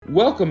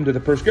Welcome to the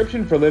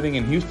Prescription for Living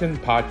in Houston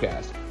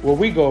podcast, where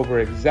we go over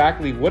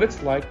exactly what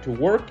it's like to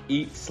work,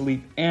 eat,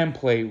 sleep, and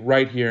play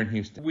right here in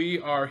Houston. We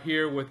are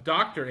here with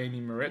Dr. Amy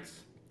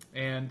Maritz,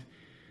 and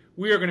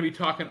we are going to be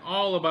talking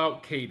all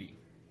about Katy,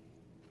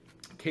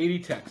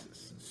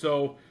 Texas.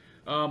 So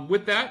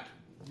with that,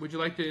 would you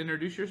like to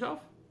introduce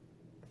yourself?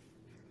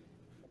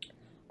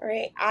 All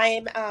right,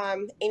 I'm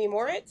Amy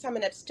Maritz. I'm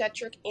an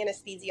obstetric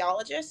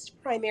anesthesiologist,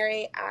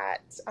 primary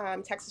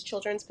at Texas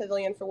Children's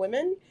Pavilion for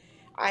Women.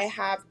 I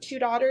have two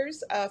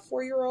daughters, a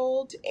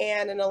 4-year-old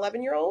and an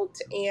 11-year-old,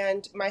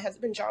 and my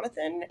husband,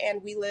 Jonathan,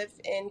 and we live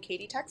in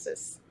Katy,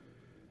 Texas.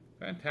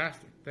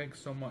 Fantastic. Thanks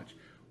so much.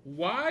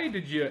 Why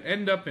did you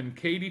end up in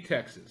Katy,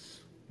 Texas?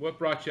 What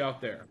brought you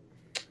out there?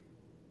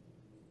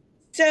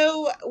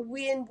 So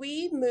when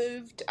we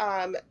moved,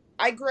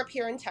 I grew up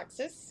here in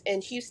Texas,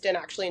 in Houston,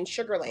 actually, in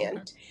Sugar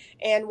Land,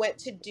 and went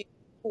to Duke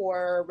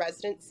for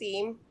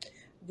residency.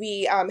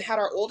 We had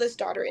our oldest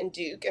daughter in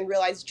Duke and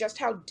realized just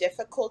how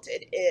difficult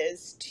it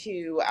is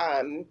to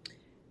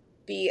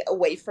be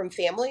away from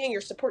family and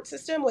your support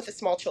system with the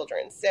small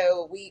children.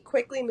 So we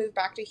quickly moved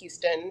back to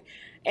Houston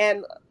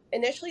and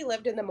initially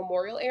lived in the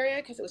Memorial area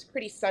because it was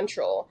pretty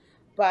central,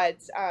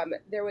 but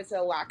there was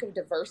a lack of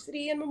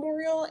diversity in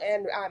Memorial,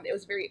 and it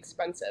was very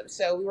expensive.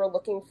 So we were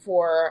looking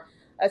for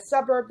a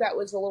suburb that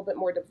was a little bit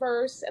more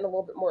diverse and a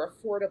little bit more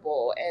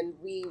affordable, and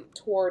we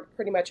toured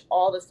pretty much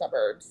all the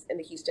suburbs in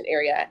the Houston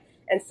area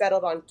and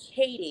settled on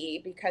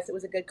Katy because it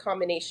was a good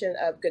combination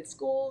of good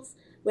schools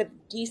with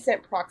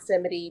decent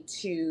proximity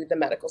to the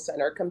medical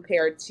center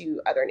compared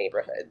to other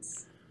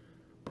neighborhoods.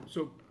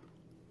 So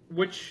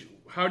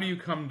how do you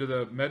come to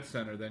the med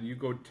center then? You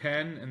go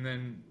 10 and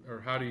then, or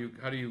how do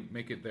you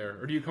make it there?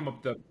 Or do you come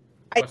up the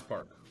West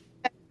Park?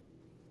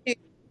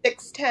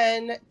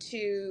 610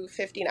 to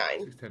 59.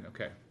 610,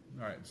 okay.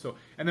 All right. So,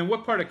 and then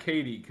what part of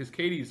Katy? Because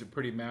Katy is a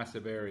pretty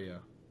massive area.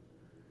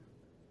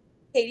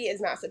 Katy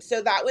is massive.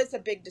 So that was a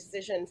big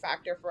decision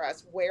factor for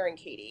us, where in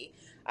Katy.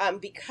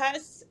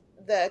 Because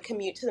the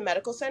commute to the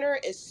medical center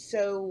is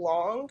so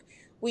long,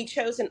 we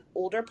chose an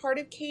older part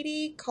of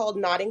Katy called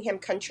Nottingham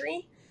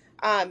Country.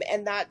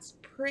 And that's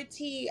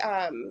pretty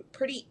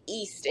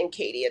east in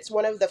Katy. It's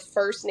one of the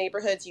first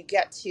neighborhoods you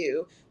get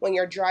to when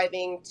you're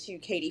driving to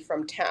Katy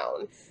from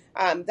town.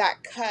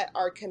 That cut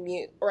our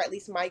commute, or at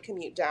least my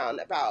commute, down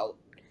about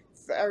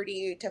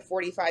 30 to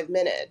 45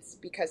 minutes,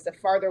 because the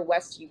farther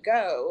west you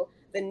go,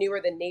 the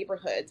newer the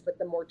neighborhoods, but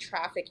the more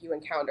traffic you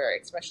encounter,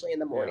 especially in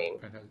the morning.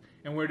 Yeah, fantastic.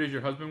 And where does your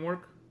husband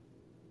work?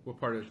 What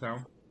part of the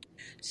town?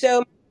 So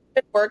my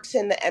husband works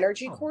in the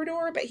energy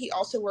corridor, but he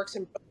also works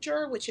in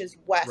Brookshire, which is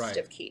west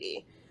of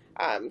Katy.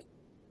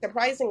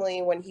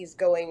 Surprisingly, when he's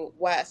going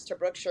west to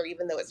Brookshire,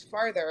 even though it's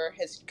farther,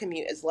 his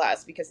commute is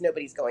less because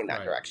nobody's going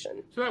that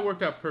direction. So that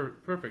worked out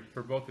perfect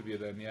for both of you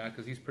then, yeah,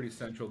 because he's pretty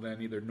central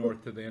then, either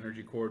north to the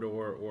energy corridor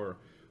or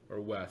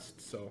west.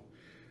 So,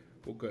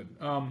 well, good.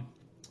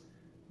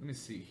 Let me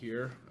see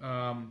here.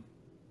 I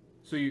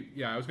was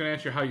going to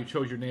ask you how you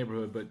chose your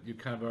neighborhood, but you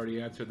kind of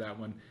already answered that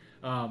one.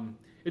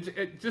 It's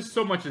just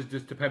so much is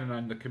just dependent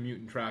on the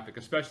commute and traffic,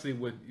 especially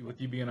with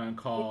you being on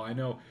call. I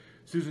know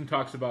Susan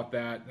talks about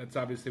that. That's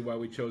obviously why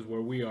we chose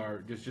where we are.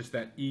 Just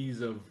that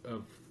ease of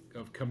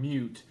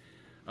commute,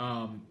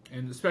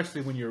 and especially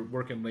when you're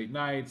working late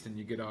nights and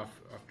you get off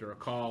after a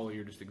call or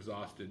you're just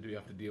exhausted, you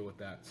have to deal with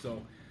that.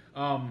 So,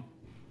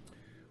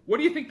 what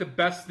do you think the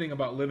best thing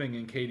about living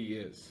in Katy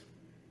is?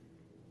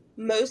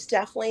 Most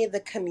definitely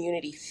the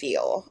community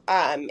feel.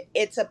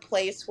 It's a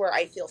place where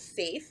I feel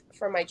safe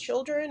for my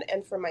children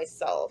and for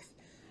myself.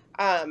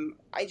 I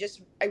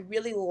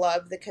really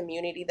love the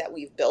community that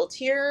we've built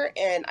here,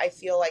 and I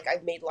feel like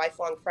I've made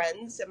lifelong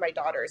friends, and my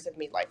daughters have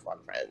made lifelong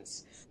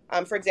friends.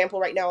 For example,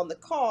 right now on the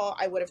call,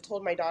 I would have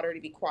told my daughter to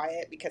be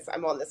quiet because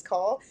I'm on this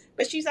call,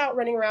 but she's out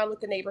running around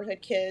with the neighborhood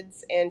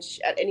kids, and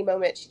at any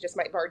moment she just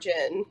might barge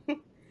in.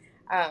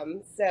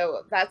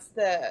 So that's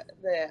the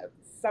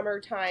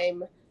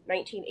summertime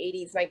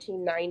 1980s,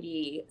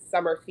 1990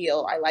 summer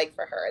feel I like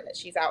for her, that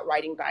she's out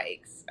riding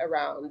bikes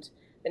around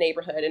the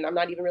neighborhood, and I'm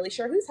not even really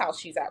sure whose house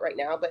she's at right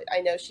now, but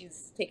I know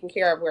she's taking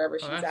care of wherever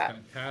she's at. That's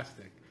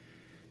fantastic.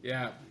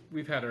 Yeah,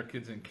 we've had our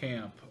kids in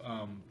camp,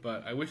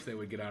 but I wish they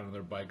would get out on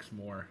their bikes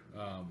more.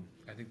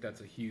 I think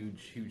that's a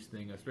huge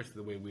thing, especially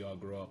the way we all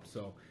grow up.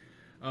 So,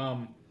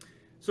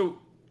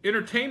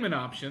 entertainment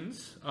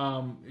options.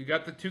 You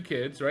got the two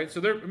kids, right? So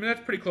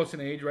that's pretty close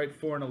in age, right?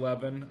 4 and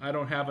 11. I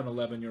don't have an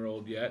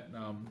 11-year-old yet,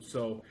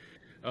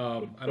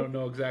 I don't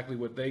know exactly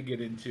what they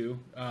get into.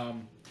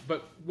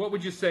 But what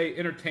would you say,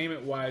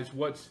 entertainment-wise?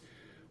 What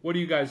do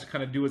you guys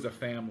kind of do as a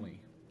family?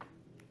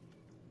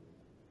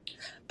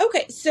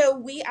 Okay, so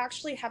we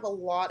actually have a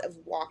lot of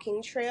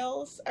walking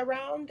trails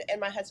around,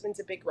 and my husband's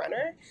a big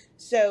runner,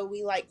 so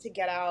we like to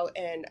get out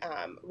and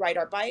ride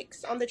our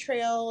bikes on the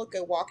trail,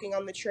 go walking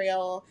on the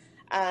trail.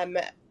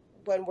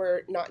 When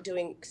we're not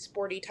doing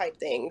sporty type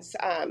things,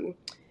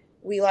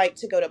 we like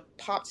to go to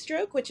Pop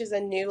Stroke, which is a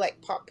new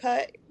pop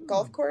putt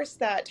golf course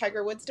that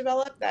Tiger Woods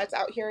developed that's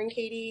out here in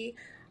Katy.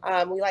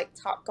 We like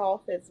Top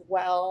Golf as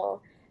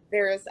well.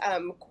 There's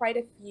quite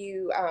a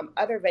few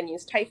other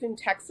venues. Typhoon,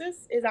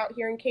 Texas is out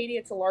here in Katy.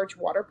 It's a large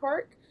water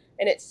park,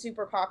 and it's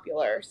super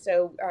popular.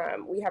 So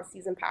we have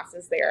season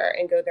passes there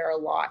and go there a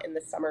lot in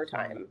the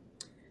summertime.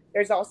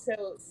 There's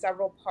also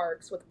several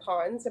parks with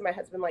ponds, and my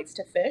husband likes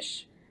to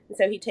fish. And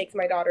so he takes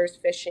my daughters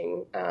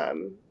fishing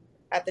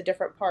at the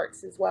different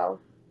parks as well.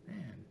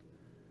 Man,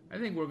 I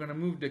think we're going to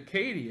move to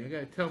Katy. I got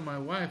to tell my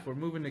wife we're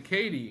moving to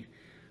Katy.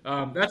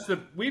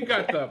 We've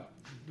got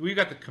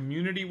the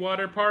community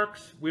water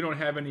parks. We don't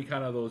have any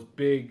kind of those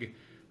big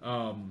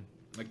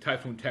like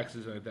Typhoon,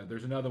 Texas, like that.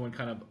 There's another one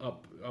kind of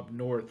up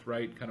north,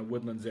 right, kind of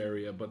Woodlands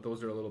area, but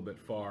those are a little bit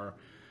far.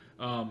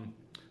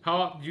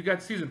 How you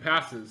got season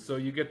passes, so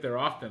you get there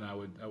often, I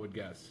would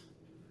guess.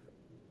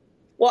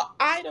 Well,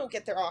 I don't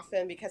get there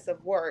often because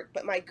of work,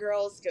 but my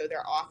girls go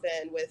there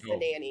often with the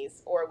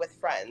nannies or with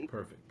friends.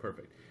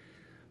 Perfect.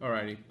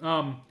 Alrighty.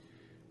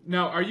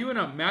 Now, are you in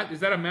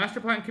is that a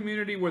master plan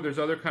community where there's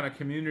other kind of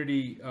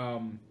community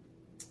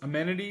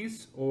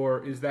amenities,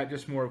 or is that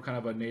just more of kind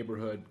of a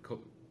neighborhood?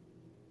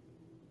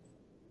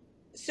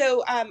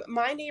 So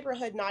my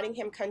neighborhood,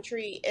 Nottingham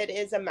Country, it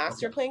is a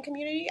master plan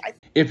community.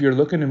 If you're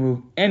looking to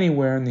move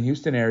anywhere in the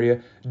Houston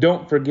area,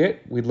 don't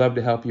forget, we'd love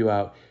to help you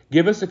out.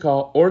 Give us a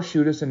call or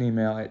shoot us an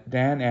email at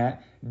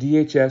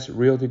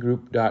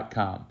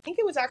dan@dhsrealtygroup.com. I think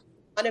it was actually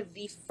one of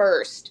the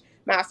first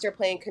master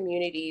plan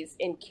communities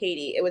in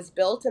Katy. It was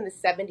built in the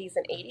 70s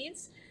and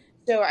 80s.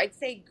 So I'd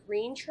say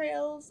Green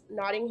Trails,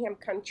 Nottingham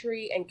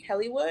Country, and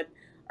Kellywood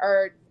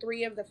are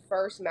three of the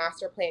first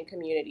master plan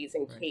communities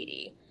in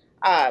Katy.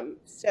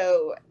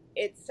 So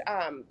it's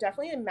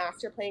definitely a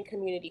master plan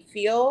community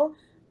feel,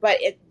 but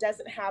it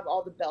doesn't have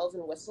all the bells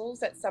and whistles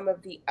that some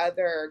of the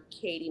other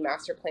Katy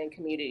master plan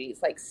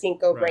communities like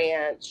Cinco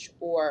Ranch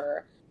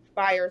or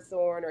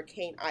Firethorn or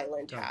Cane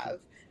Island have.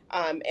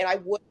 And I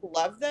would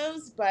love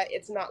those, but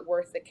it's not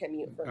worth the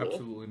commute for me.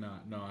 Absolutely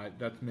not. No,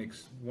 that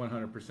makes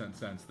 100%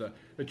 sense.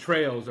 The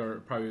trails are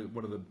probably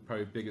one of the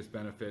biggest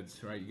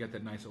benefits, right? You get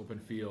that nice open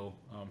feel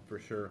for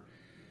sure.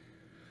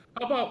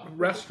 How about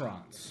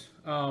restaurants?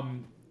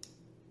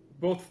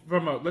 Both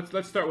from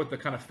let's start with the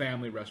kind of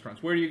family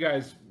restaurants. Where do you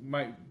guys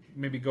might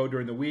maybe go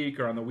during the week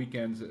or on the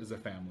weekends as a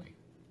family?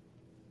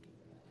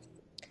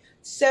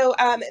 So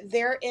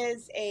there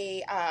is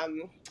a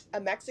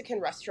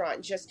Mexican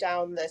restaurant just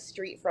down the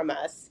street from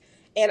us,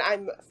 and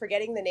I'm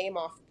forgetting the name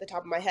off the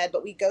top of my head,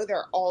 but we go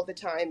there all the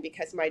time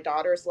because my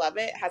daughters love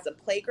it. It has a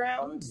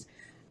playground.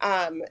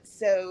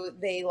 So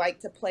they like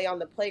to play on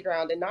the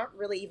playground and not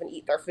really even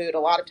eat their food. A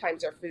lot of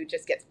times their food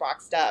just gets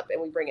boxed up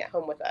and we bring it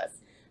home with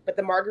us. But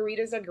the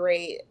margaritas are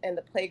great, and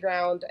the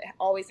playground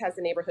always has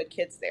the neighborhood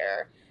kids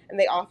there. And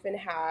they often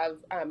have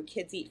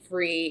kids eat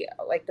free,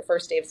 like the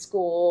first day of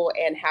school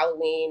and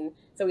Halloween.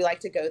 So we like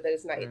to go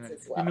those nights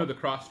as well. You know the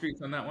cross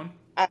streets on that one?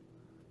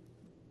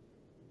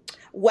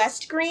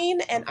 West Green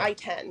and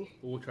I-10.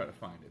 We'll try to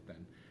find it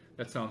then.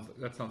 That sounds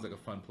like a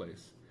fun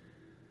place.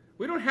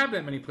 We don't have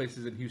that many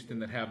places in Houston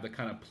that have the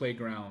kind of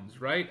playgrounds,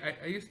 right?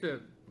 I used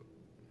to...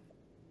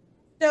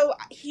 So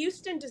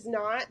Houston does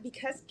not,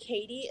 because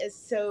Katy is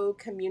so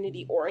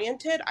community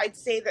oriented. I'd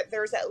say that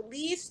there's at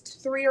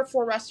least 3 or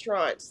 4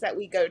 restaurants that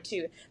we go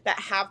to that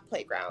have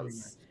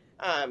playgrounds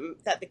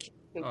that the kids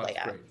can play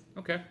at. Great.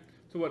 Okay.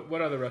 So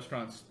what other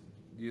restaurants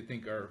do you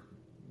think are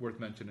worth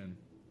mentioning?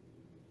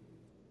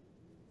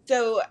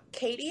 So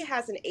Katy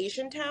has an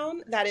Asian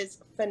town that is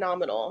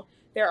phenomenal.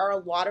 There are a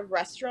lot of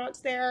restaurants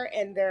there,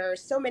 and there are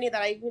so many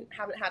that I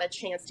haven't had a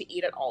chance to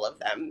eat at all of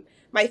them.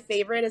 My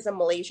favorite is a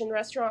Malaysian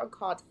restaurant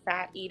called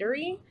Fat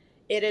Eatery.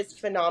 It is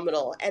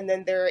phenomenal. And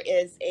then there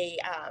is a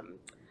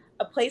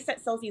place that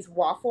sells these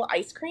waffle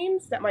ice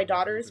creams that my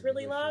daughters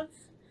really love.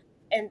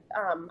 And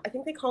I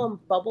think they call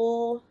them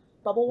bubble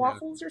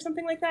waffles or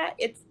something like that.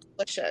 It's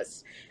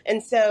delicious.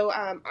 And so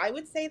I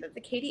would say that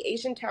the Katy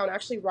Asian town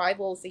actually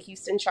rivals the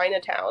Houston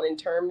Chinatown in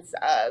terms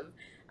of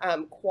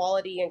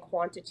quality and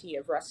quantity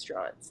of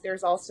restaurants.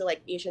 There's also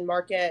like Asian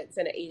markets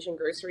and an Asian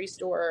grocery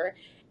store.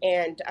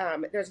 And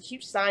there's a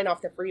huge sign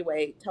off the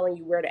freeway telling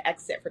you where to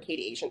exit for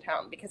Katy Asian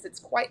town because it's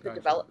quite the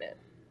development.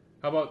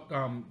 How about,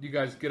 do you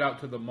guys get out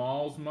to the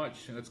malls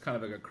much? And it's kind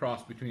of like a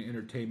cross between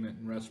entertainment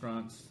and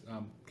restaurants.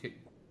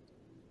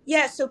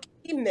 Yeah, so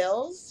Katy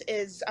Mills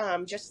is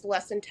just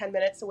less than 10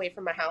 minutes away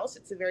from my house.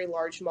 It's a very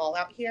large mall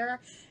out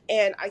here.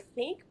 And I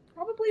think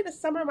probably this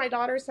summer my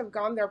daughters have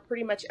gone there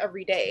pretty much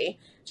every day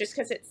just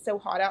because it's so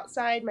hot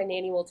outside. My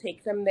nanny will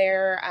take them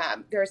there.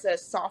 There's a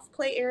soft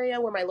play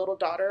area where my little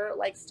daughter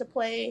likes to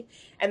play.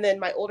 And then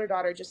my older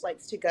daughter just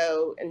likes to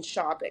go and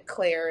shop at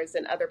Claire's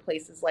and other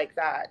places like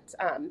that.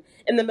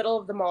 In the middle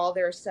of the mall,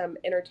 there's some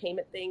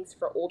entertainment things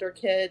for older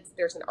kids.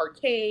 There's an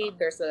arcade.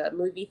 There's a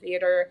movie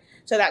theater.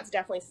 So that's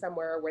definitely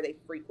somewhere where they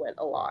frequent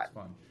a lot.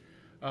 That's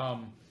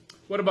fun.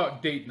 What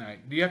about date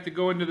night? Do you have to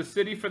go into the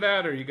city for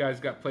that, or you guys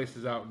got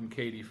places out in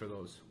Katy for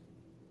those?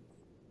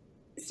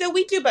 So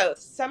we do both.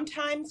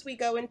 Sometimes we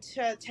go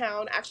into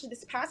town. Actually,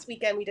 this past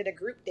weekend, we did a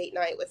group date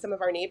night with some of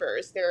our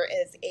neighbors. There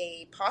is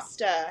a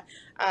pasta.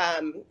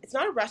 It's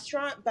not a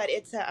restaurant, but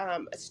it's a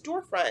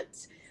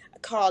storefront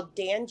called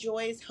Dan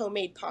Joy's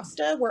Homemade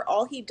Pasta, where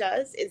all he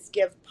does is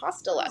give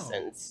pasta Oh,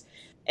 lessons.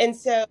 And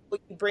so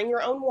you bring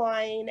your own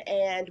wine,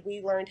 and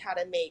we learned how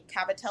to make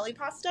cavatelli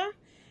pasta.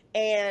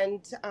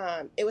 And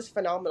it was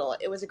phenomenal.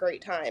 It was a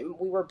great time.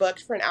 We were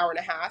booked for an hour and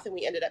a half, and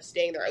we ended up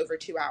staying there over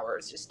 2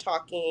 hours, just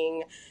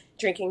talking,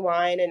 drinking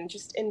wine, and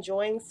just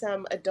enjoying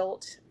some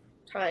adult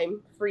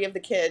time free of the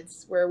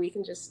kids where we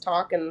can just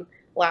talk and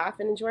laugh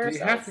and enjoy do you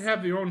have ourselves. to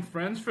have your own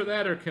friends for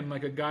that, or can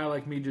like a guy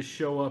like me just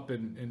show up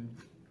and...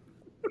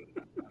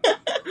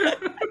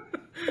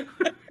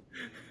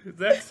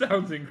 That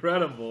sounds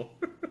incredible.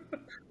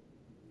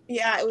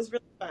 Yeah, it was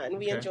really fun.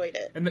 We Okay. enjoyed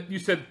it. And you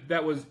said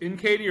that was in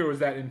Katy, or was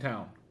that in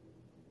town?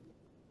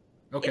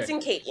 Okay. It's in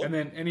Katy. And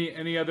then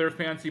any other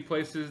fancy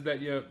places that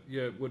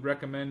you would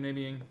recommend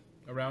maybe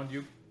around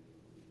you?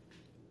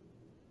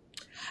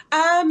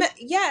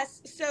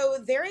 Yes. So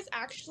there is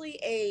actually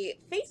a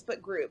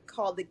Facebook group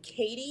called the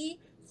Katy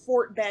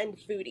Fort Bend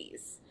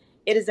Foodies.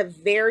 It is a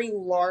very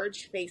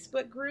large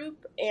Facebook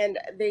group, and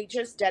they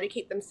just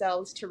dedicate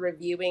themselves to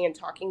reviewing and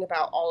talking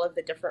about all of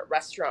the different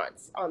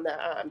restaurants on the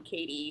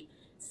Katy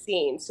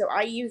scene. So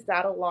I use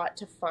that a lot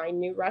to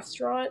find new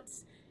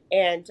restaurants,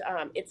 and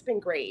it's been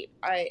great.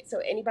 So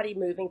anybody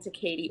moving to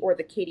Katy or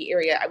the Katy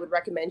area, I would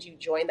recommend you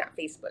join that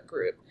Facebook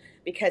group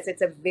because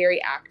it's a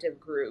very active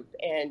group,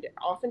 and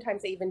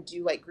oftentimes they even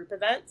do like group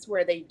events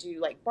where they do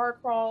like bar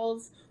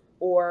crawls,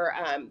 or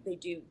they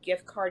do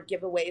gift card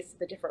giveaways to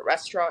the different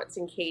restaurants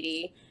in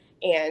Katy.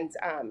 And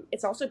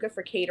it's also good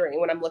for catering.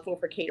 When I'm looking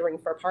for catering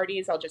for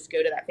parties, I'll just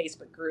go to that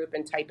Facebook group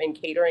and type in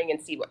catering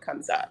and see what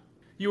comes up.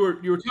 You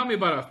were telling me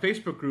about a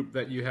Facebook group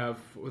that you have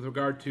with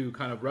regard to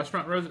kind of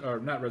restaurant or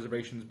not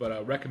reservations,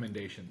 but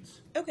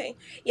recommendations. Okay.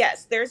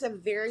 Yes, there's a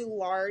very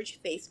large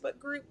Facebook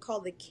group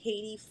called the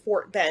Katy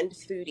Fort Bend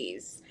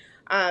Foodies.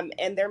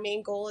 And their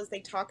main goal is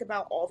they talk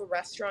about all the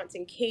restaurants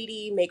in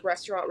Katy, make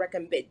restaurant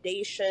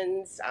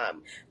recommendations.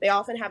 They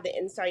often have the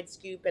inside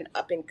scoop and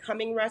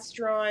up-and-coming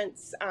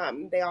restaurants.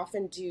 They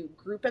often do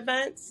group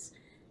events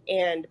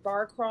and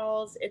bar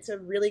crawls. It's a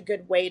really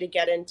good way to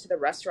get into the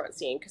restaurant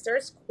scene because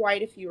there's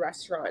quite a few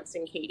restaurants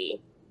in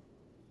Katy.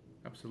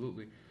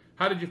 Absolutely.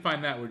 How did you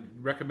find that? Were you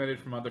recommended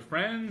from other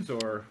friends,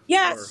 or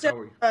Yeah, or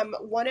so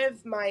one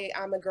of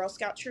I'm a Girl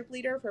Scout troop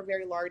leader for a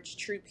very large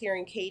troop here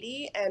in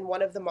Katy, and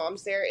one of the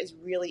moms there is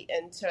really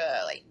into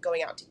like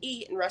going out to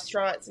eat in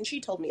restaurants, and she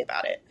told me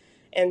about it.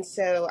 And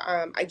so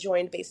I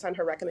joined based on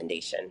her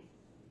recommendation.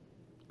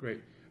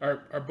 Great.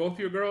 Are both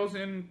your girls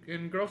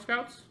in Girl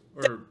Scouts?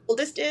 Or The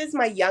oldest is,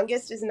 my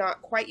youngest is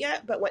not quite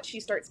yet, but once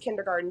she starts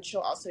kindergarten, she'll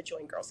also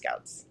join Girl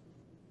Scouts.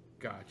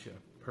 Gotcha.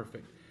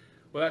 Perfect.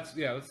 Well, let's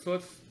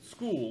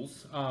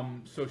schools.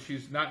 So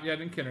she's not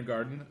yet in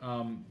kindergarten.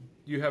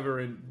 You have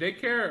her in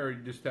daycare, or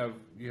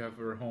you have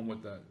her home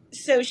with that?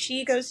 So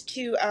she goes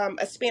to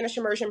a Spanish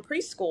immersion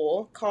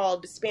preschool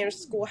called Spanish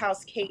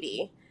Schoolhouse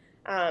Katy.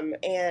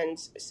 And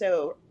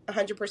so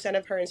 100%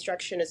 of her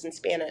instruction is in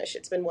Spanish.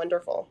 It's been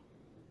wonderful.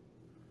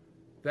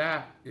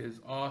 That is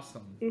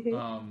awesome.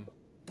 Mm-hmm.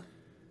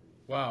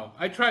 Wow.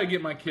 I try to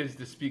get my kids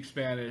to speak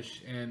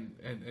Spanish, and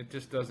it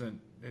just doesn't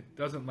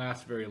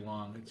last very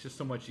long. It's just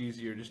so much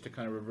easier just to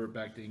kind of revert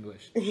back to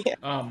English. Yeah.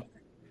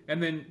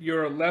 And then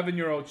your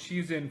 11-year-old,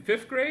 she's in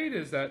 5th grade?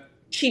 Is that?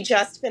 She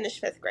just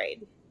finished 5th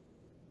grade.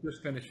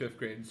 Just finished 5th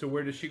grade. And so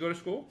where does she go to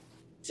school?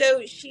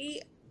 So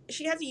she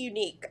has a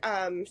unique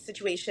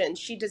situation.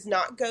 She does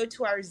not go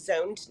to our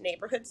zoned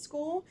neighborhood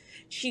school.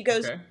 She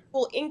goes to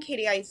school in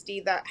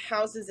KDISD that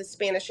houses a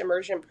Spanish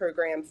immersion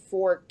program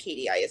for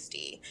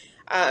KDISD.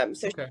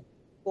 So she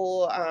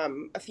school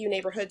a few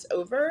neighborhoods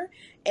over,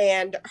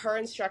 and her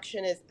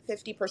instruction is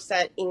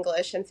 50%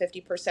 English and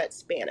 50%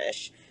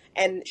 Spanish.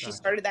 And she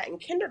started that in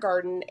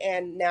kindergarten,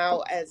 and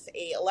now as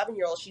a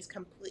 11-year-old, she's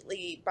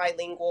completely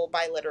bilingual,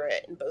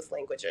 biliterate in both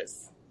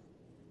languages.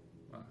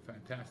 Wow,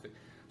 fantastic.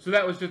 So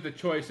that was just a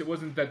choice. It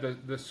wasn't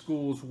that the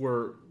schools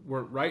were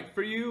right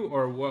for you,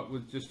 or what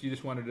was you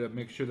just wanted to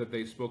make sure that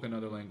they spoke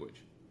another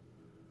language?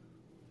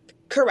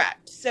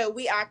 Correct. So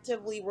we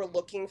actively were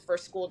looking for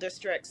school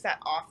districts that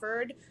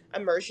offered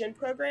immersion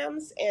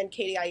programs, and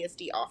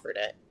KDISD offered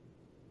it.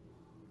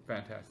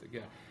 Fantastic.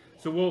 Yeah.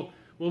 So we'll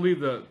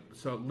leave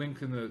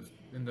link in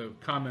the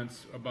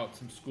comments about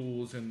some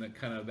schools in the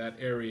kind of that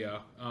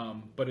area.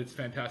 But it's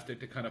fantastic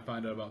to kind of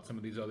find out about some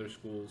of these other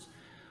schools.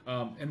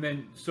 And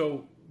then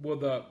so will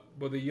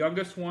the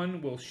youngest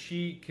one, will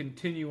she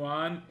continue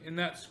on in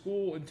that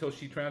school until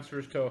she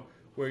transfers to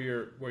where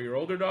your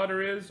older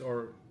daughter is,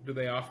 or do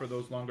they offer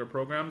those longer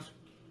programs?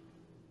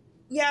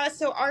 Yeah,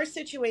 so our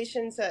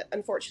situation's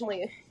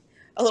unfortunately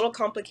a little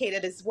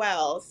complicated as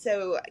well.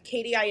 So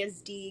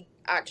KDISD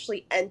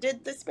actually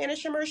ended the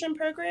Spanish immersion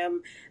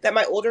program that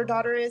my older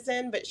daughter is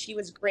in, but she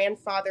was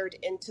grandfathered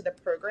into the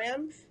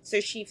program, so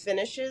she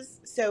finishes.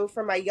 So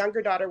for my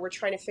younger daughter, we're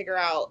trying to figure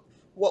out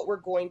what we're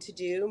going to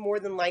do. More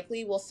than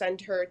likely, we'll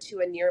send her to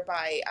a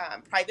nearby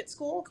private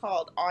school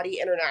called Audi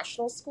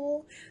International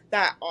School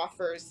that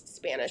offers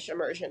Spanish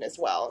immersion as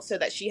well, so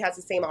that she has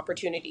the same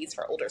opportunities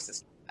her older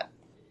sister had.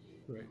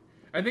 Right.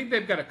 I think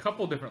they've got a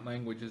couple different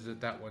languages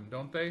at that one,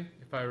 don't they?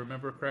 If I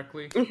remember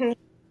correctly. Hmm.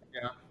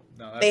 Yeah.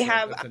 No, They that's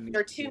have that's a neat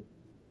there are two, school.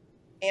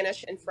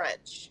 Spanish and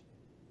French.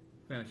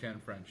 Spanish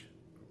and French.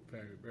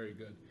 Very, very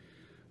good.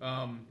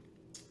 Um,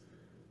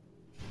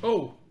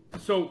 oh,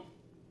 so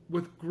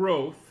with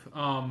growth,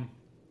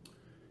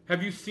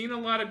 have you seen a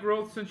lot of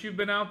growth since you've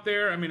been out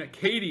there? I mean,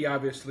 Katy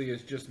obviously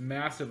is just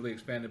massively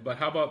expanded, but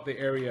how about the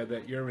area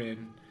that you're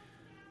in?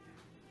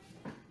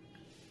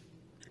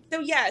 So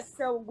yes,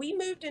 so we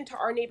moved into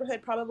our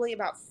neighborhood probably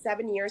about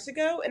 7 years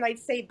ago, and I'd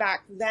say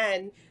back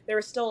then there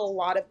was still a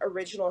lot of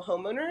original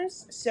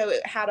homeowners, so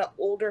it had an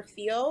older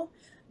feel.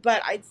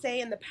 But I'd say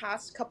in the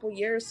past couple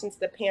years since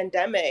the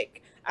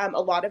pandemic,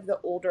 a lot of the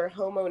older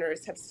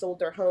homeowners have sold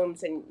their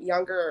homes, and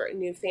younger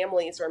new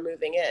families are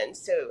moving in.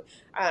 So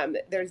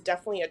there's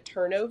definitely a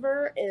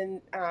turnover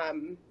in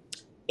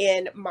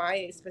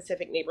my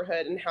specific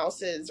neighborhood, and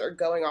houses are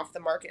going off the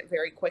market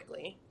very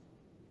quickly.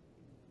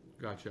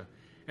 Gotcha.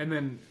 And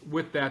then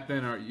with that,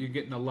 then are you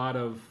getting a lot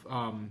of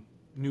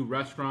new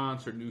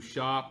restaurants or new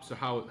shops? Or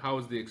how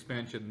is the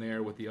expansion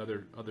there with the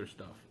other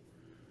stuff?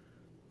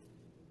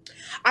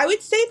 I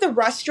would say the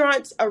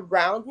restaurants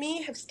around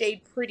me have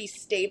stayed pretty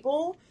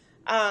stable.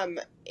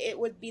 It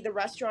would be the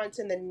restaurants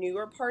in the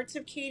newer parts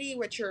of Katy,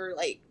 which are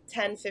like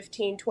 10,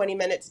 15, 20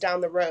 minutes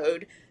down the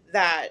road,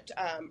 that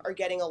are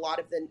getting a lot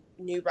of the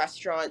new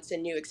restaurants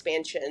and new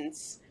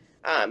expansions,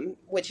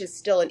 which is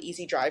still an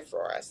easy drive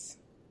for us.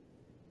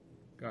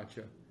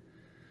 Gotcha.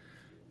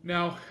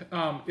 Now,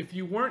 if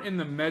you weren't in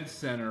the med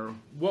center,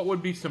 what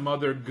would be some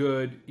other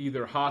good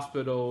either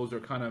hospitals or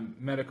kind of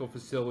medical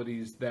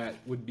facilities that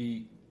would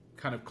be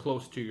kind of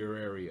close to your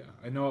area?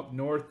 I know up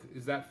north,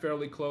 is that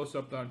fairly close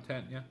up on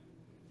 10th, yeah?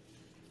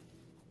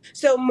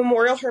 So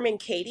Memorial Hermann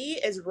Katy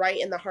is right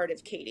in the heart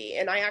of Katy,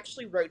 and I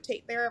actually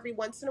rotate there every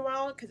once in a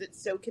while because it's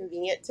so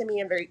convenient to me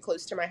and very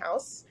close to my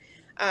house.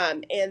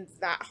 And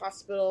that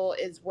hospital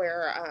is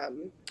where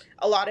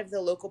a lot of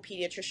the local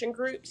pediatrician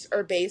groups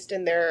are based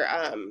in their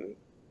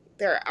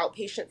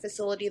outpatient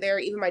facility there.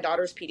 Even my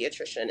daughter's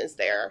pediatrician is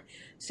there.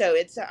 So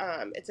it's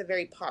a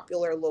very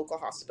popular local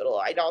hospital.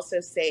 I'd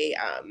also say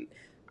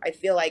I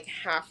feel like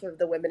half of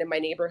the women in my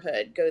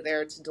neighborhood go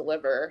there to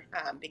deliver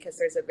because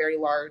there's a very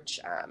large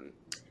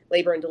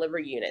labor and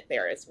delivery unit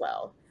there as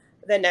well.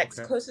 The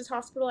next closest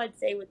hospital I'd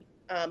say would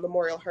be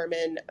Memorial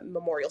Hermann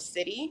Memorial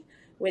City,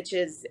 which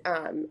is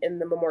in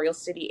the Memorial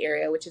City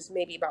area, which is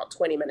maybe about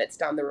 20 minutes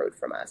down the road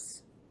from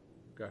us.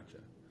 Gotcha.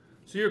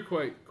 So you're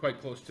quite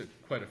close to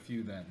quite a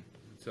few then.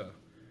 So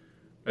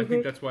I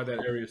think that's why that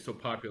area is so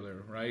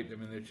popular, right? I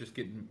mean, it's just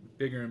getting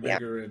bigger and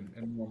bigger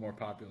and more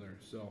popular.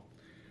 So,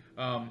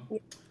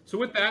 so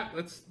with that,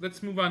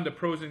 let's move on to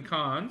pros and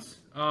cons.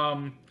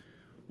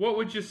 What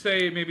would you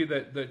say maybe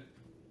the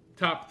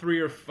top 3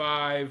 or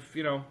 5,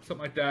 something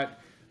like that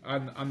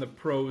on the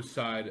pros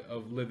side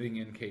of living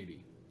in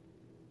Katy?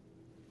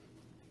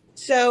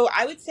 So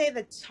I would say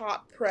the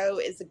top pro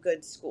is the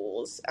good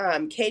schools.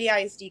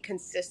 KDISD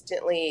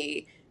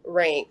consistently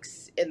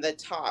ranks in the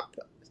top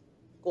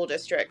school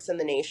districts in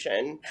the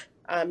nation.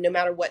 No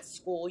matter what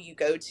school you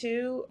go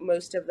to,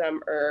 most of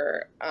them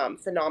are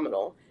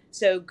phenomenal.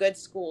 So good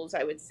schools,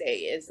 I would say,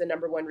 is the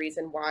number one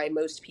reason why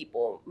most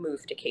people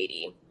move to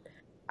Katy.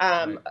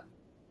 Right.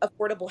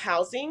 Affordable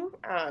housing.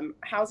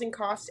 Housing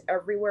costs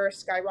everywhere are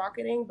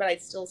skyrocketing, but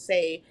I'd still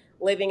say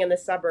living in the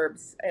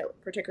suburbs,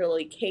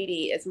 particularly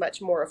Katy, is much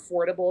more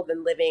affordable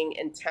than living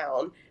in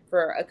town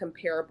for a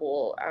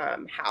comparable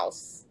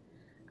house.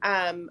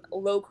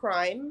 Low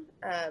crime.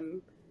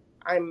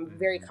 I'm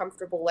very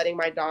comfortable letting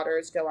my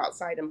daughters go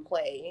outside and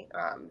play.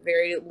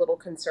 Very little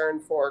concern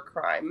for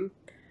crime.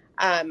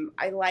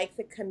 I like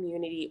the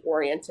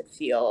community-oriented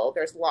feel.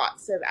 There's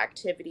lots of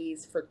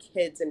activities for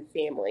kids and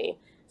family.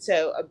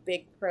 So a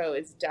big pro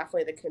is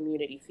definitely the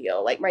community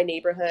feel. Like my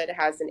neighborhood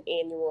has an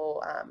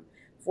annual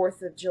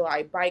 4th of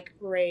July bike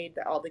parade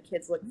that all the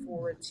kids look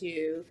forward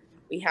to.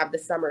 We have the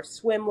summer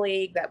swim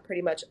league that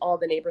pretty much all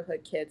the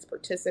neighborhood kids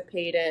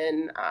participate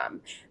in.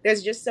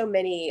 There's just so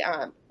many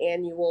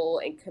annual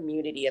and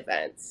community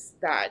events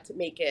that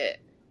make it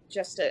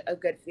just a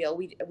good feel.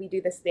 We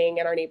do this thing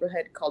in our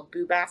neighborhood called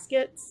Boo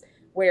Baskets,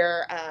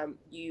 where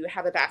you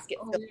have a basket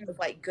filled with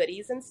like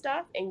goodies and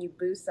stuff, and you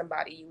boo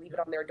somebody, you leave it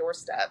on their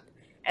doorstep,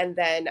 and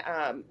then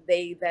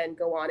they then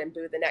go on and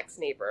boo the next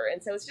neighbor.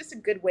 And so it's just a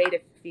good way to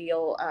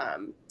feel,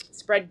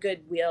 spread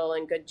goodwill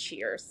and good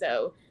cheer.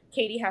 So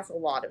Katy has a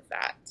lot of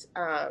that.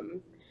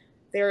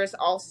 There's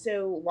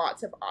also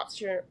lots of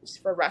options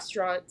for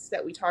restaurants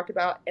that we talked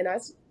about, and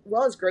as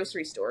well as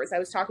grocery stores. I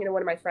was talking to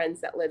one of my friends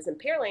that lives in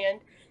Pearland.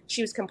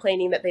 She was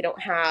complaining that they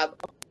don't have,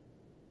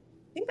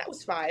 I think that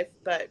was 5,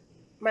 but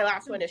my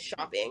last one is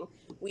shopping.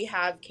 We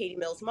have Katy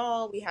Mills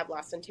Mall, we have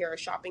Centerra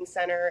Shopping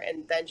Center,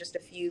 and then just a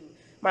few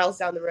miles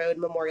down the road,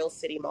 Memorial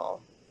City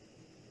Mall.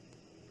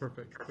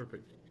 Perfect.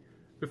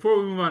 Before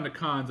we move on to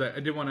cons, I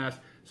did want to ask,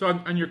 so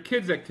on your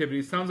kids'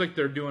 activities, sounds like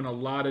they're doing a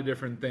lot of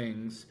different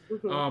things.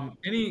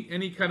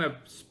 Any kind of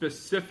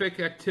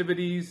specific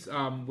activities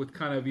with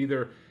kind of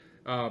either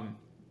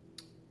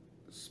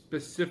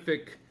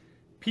specific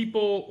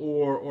people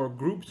or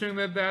groups during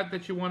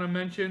that you want to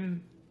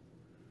mention?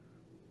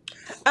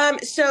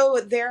 So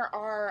there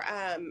are,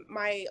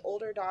 my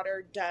older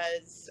daughter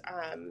does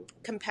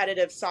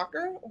competitive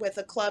soccer with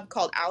a club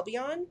called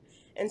Albion.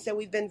 And so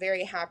we've been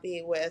very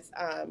happy with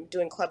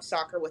doing club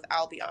soccer with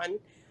Albion.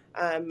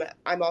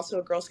 I'm also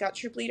a Girl Scout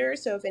troop leader.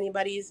 So if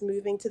anybody's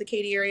moving to the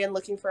Katy area and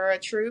looking for a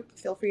troop,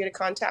 feel free to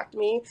contact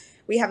me.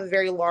 We have a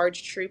very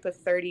large troop of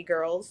 30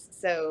 girls.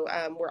 So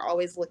we're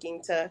always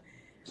looking to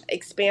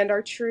expand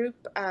our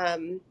troop.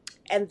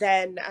 And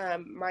then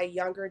my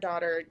younger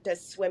daughter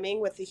does swimming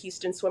with the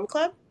Houston Swim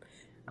Club.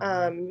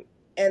 And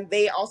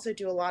they also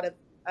do a lot of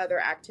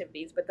other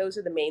activities, but those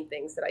are the main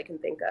things that I can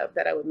think of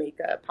that I would make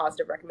a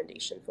positive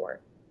recommendation for.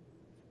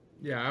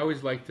 Yeah, I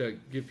always like to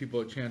give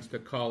people a chance to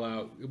call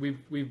out.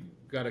 We've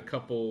got a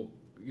couple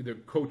either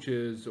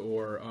coaches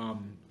or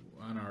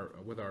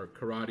with our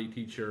karate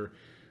teacher,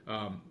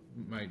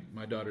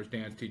 my daughter's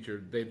dance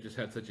teacher. They've just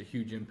had such a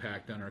huge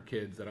impact on our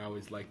kids that I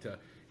always like to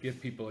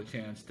give people a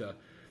chance to,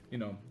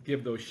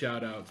 give those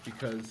shout outs,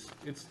 because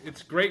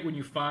it's great when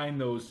you find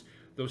those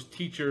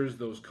teachers,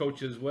 those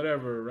coaches,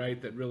 whatever,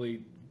 right, that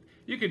really,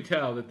 you can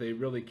tell that they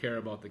really care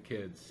about the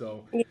kids.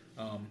 So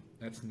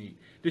that's neat.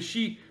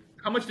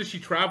 How much does she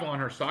travel on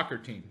her soccer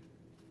team?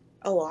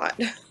 A lot.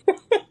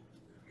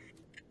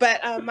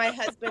 But my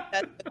husband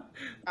does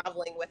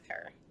traveling with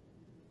her.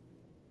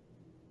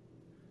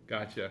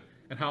 Gotcha.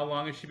 And how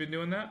long has she been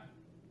doing that?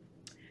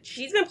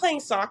 She's been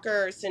playing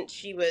soccer since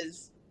she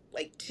was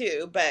like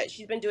 2, but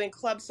she's been doing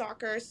club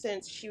soccer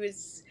since she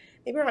was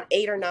maybe around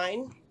 8 or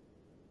 9.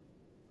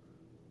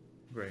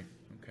 Great.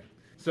 Okay.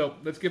 So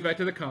let's get back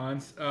to the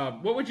cons.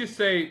 What would you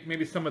say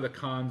maybe some of the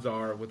cons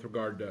are with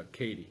regard to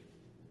Katy?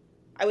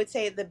 I would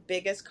say the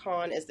biggest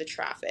con is the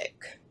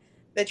traffic.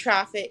 The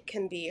traffic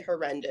can be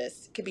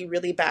horrendous. It can be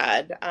really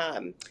bad.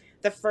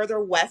 The further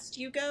west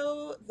you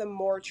go, the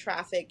more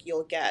traffic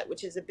you'll get,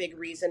 which is a big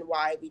reason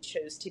why we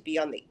chose to be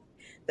on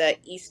the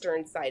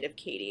eastern side of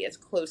Katy, as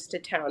close to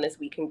town as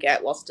we can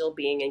get while still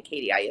being in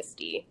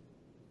KDISD.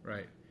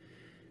 Right.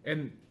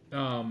 And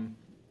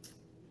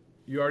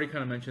you already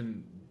kind of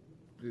mentioned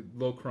the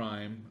low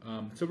crime.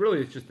 So really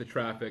it's just the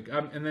traffic.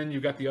 And then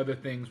you've got the other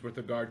things with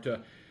regard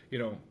to,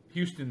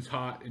 Houston's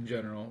hot in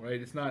general,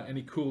 right? It's not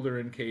any cooler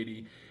in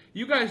Katy.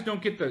 You guys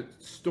don't get the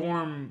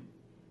storm.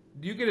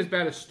 Do you get as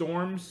bad as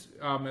storms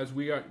as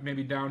we are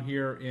maybe down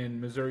here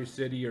in Missouri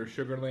City or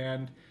Sugar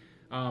Land?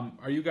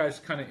 Are you guys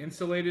kind of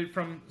insulated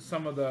from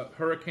some of the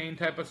hurricane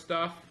type of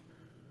stuff?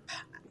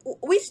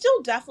 We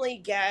still definitely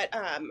get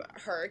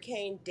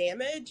hurricane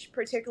damage,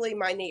 particularly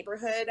my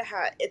neighborhood.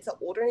 It's an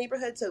older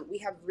neighborhood, so we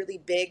have really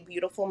big,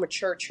 beautiful,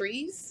 mature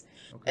trees.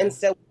 Okay. And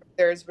so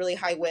there's really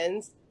high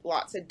winds,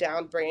 lots of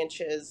downed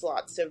branches,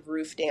 lots of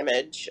roof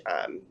damage,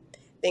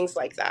 things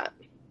like that.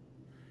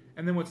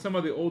 And then with some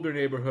of the older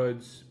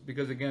neighborhoods,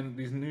 because again,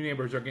 these new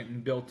neighborhoods are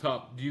getting built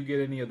up, do you get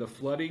any of the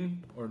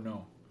flooding or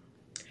no?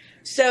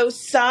 So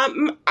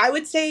I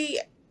would say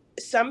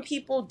some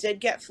people did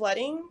get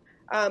flooding,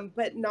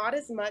 but not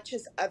as much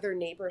as other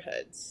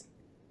neighborhoods.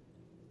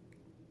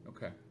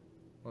 Okay.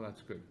 Well,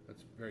 that's good.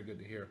 That's very good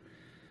to hear.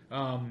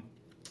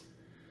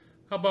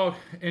 How about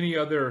any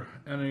other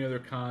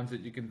cons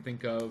that you can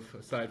think of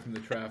aside from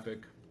the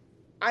traffic?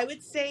 I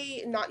would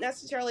say not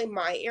necessarily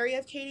my area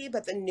of Katy,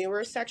 but the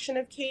newer section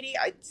of Katy.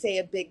 I'd say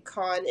a big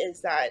con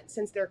is that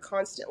since they're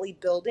constantly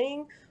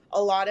building,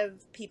 a lot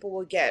of people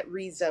will get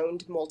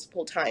rezoned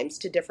multiple times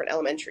to different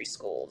elementary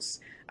schools.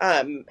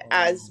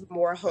 As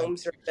more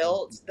homes are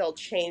built, they'll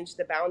change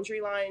the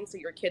boundary line. So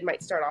your kid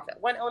might start off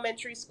at one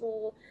elementary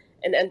school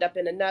and end up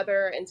in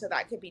another. And so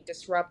that could be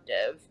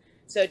disruptive.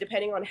 So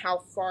depending on how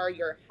far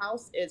your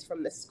house is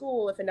from the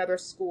school, if another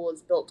school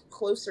is built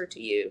closer to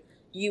you,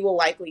 you will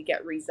likely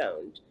get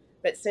rezoned.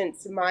 But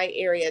since my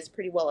area is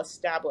pretty well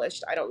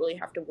established, I don't really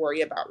have to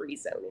worry about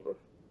rezoning.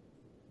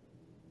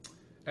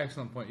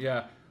 Excellent point.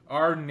 Yeah,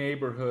 our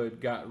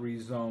neighborhood got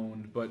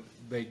rezoned, but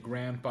they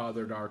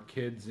grandfathered our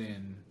kids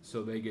in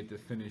so they get to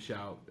finish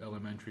out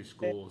elementary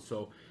school.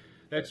 So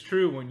that's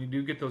true. When you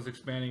do get those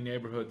expanding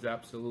neighborhoods,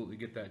 absolutely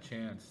get that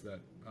chance that,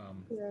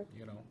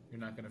 you're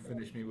not going to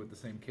finish me with the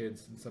same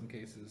kids in some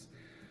cases.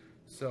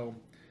 So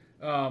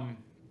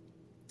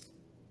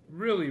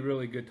really,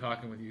 really good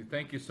talking with you.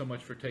 Thank you so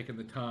much for taking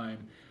the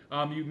time.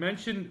 You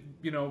mentioned,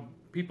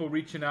 people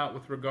reaching out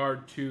with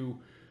regard to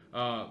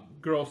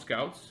Girl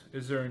Scouts.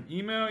 Is there an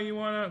email you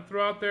want to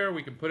throw out there?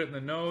 We can put it in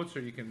the notes,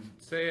 or you can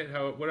say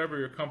it whatever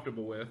you're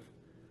comfortable with.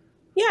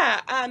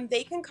 Yeah,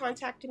 they can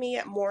contact me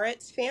at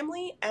Mauritz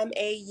Family,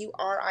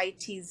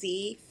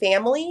 MAURITZ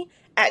Family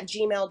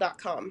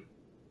 @gmail.com.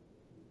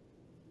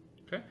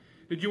 Okay.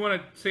 Did you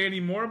want to say any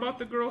more about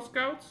the Girl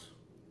Scouts?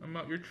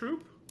 About your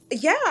troop?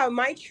 Yeah,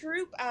 my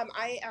troop.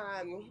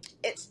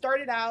 It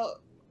started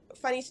out.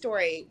 Funny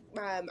story.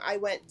 I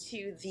went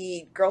to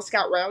the Girl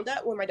Scout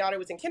Roundup when my daughter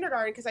was in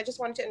kindergarten because I just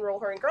wanted to enroll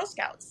her in Girl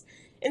Scouts.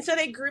 And so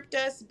they grouped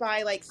us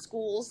by like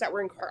schools that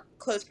were in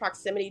close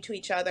proximity to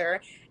each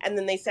other. And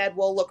then they said,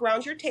 well, look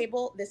around your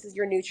table. This is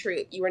your new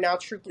troop. You are now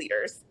troop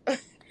leaders.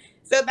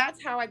 So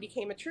that's how I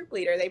became a troop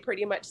leader. They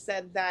pretty much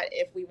said that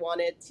if we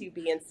wanted to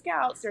be in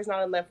scouts, there's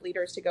not enough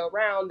leaders to go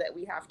around, that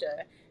we have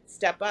to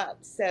step up.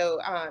 So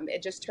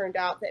it just turned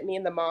out that me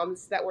and the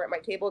moms that were at my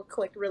table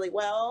clicked really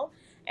well,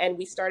 and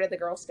we started the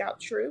Girl Scout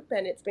troop,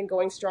 and it's been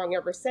going strong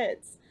ever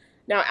since.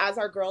 Now, as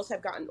our girls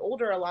have gotten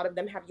older, a lot of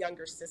them have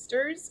younger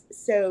sisters.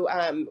 So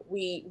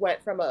we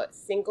went from a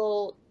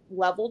single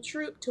level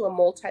troop to a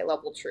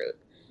multi-level troop.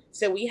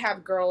 So we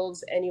have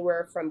girls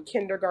anywhere from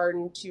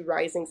kindergarten to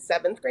rising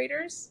 7th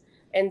graders.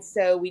 And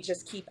so we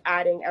just keep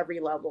adding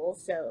every level.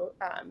 So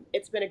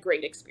it's been a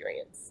great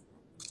experience.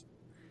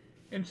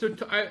 And so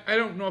I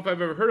don't know if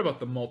I've ever heard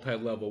about the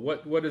multi-level.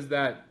 What is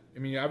that? I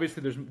mean,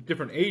 obviously there's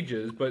different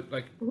ages, but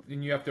like,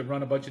 and you have to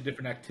run a bunch of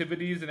different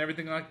activities and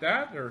everything like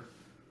that, or?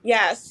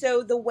 Yeah,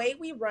 so the way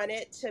we run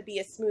it to be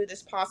as smooth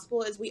as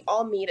possible is we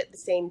all meet at the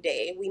same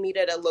day. We meet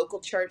at a local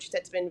church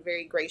that's been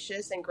very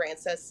gracious and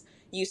grants us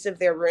use of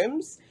their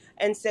rooms.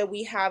 And so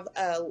we have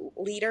a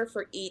leader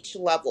for each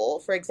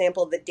level. For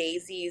example, the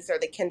daisies are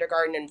the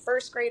kindergarten and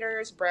first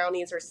graders,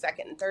 brownies are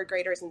 2nd and 3rd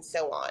graders, and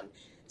so on.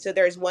 So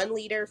there's one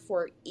leader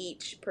for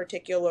each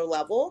particular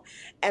level,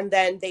 and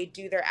then they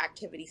do their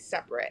activities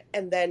separate.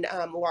 And then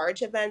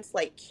large events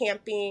like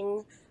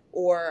camping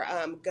or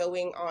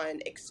going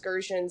on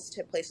excursions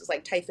to places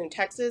like Typhoon,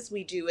 Texas,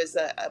 we do as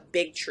a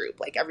big troop,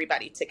 like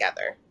everybody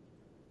together.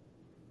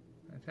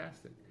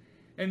 Fantastic.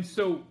 And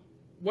so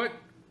what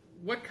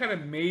kind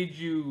of made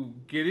you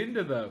get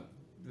into the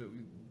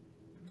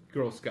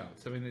Girl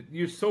Scouts? I mean,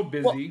 you're so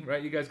busy,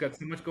 right? You guys got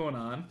so much going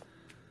on.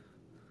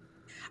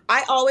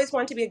 I always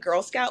wanted to be a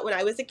Girl Scout when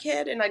I was a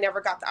kid, and I never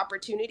got the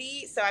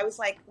opportunity. So I was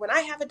like, when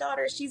I have a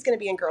daughter, she's going to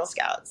be in Girl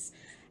Scouts.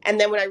 And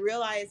then when I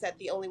realized that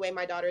the only way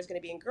my daughter is going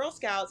to be in Girl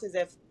Scouts is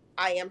if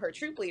I am her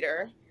troop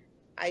leader,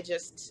 I did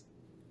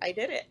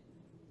it.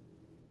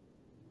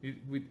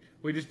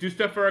 We just do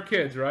stuff for our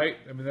kids, right?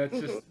 I mean,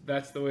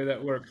 that's the way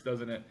that works,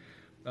 doesn't it?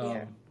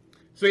 Yeah.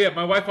 So yeah,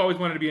 my wife always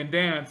wanted to be in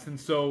dance, and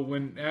so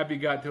when Abby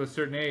got to a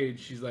certain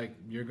age, she's like,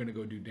 "You're gonna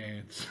go do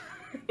dance."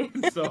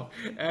 So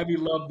Abby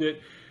loved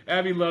it.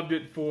 Abby loved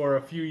it for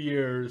a few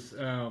years,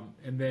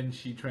 and then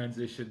she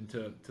transitioned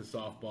to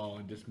softball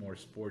and just more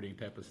sporty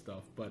type of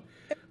stuff. But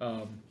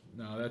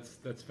no,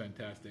 that's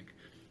fantastic.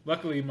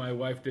 Luckily, my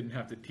wife didn't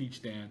have to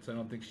teach dance. I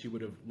don't think she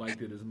would have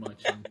liked it as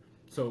much. And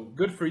so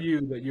good for you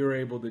that you're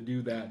able to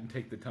do that and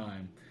take the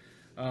time.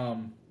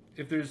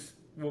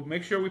 We'll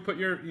make sure we put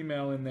your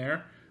email in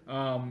there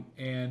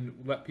and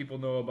let people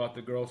know about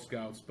the Girl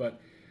Scouts. But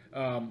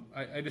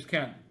I just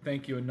can't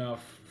thank you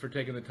enough for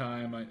taking the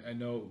time. I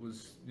know it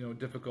was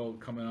difficult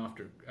coming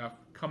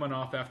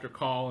off after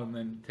call and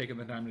then taking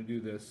the time to do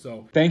this.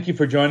 So thank you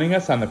for joining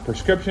us on the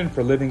Prescription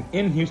for Living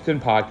in Houston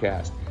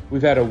podcast.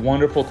 We've had a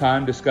wonderful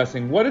time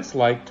discussing what it's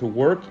like to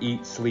work,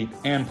 eat, sleep,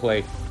 and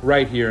play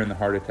right here in the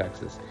heart of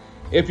Texas.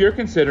 If you're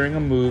considering a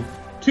move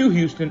to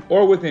Houston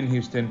or within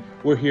Houston,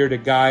 we're here to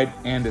guide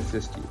and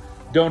assist you.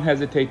 Don't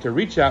hesitate to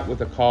reach out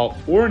with a call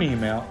or an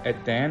email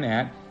at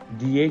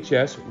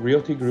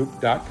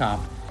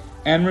dan@dhsrealtygroup.com.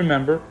 And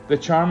remember, the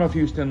charm of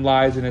Houston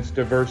lies in its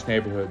diverse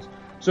neighborhoods.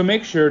 So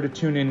make sure to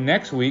tune in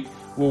next week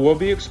where we'll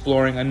be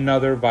exploring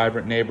another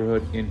vibrant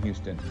neighborhood in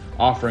Houston,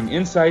 offering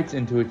insights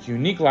into its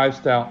unique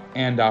lifestyle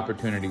and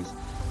opportunities.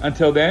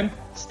 Until then,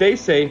 stay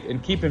safe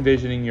and keep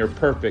envisioning your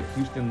perfect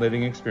Houston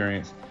living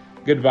experience.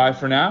 Goodbye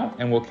for now,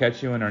 and we'll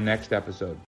catch you in our next episode.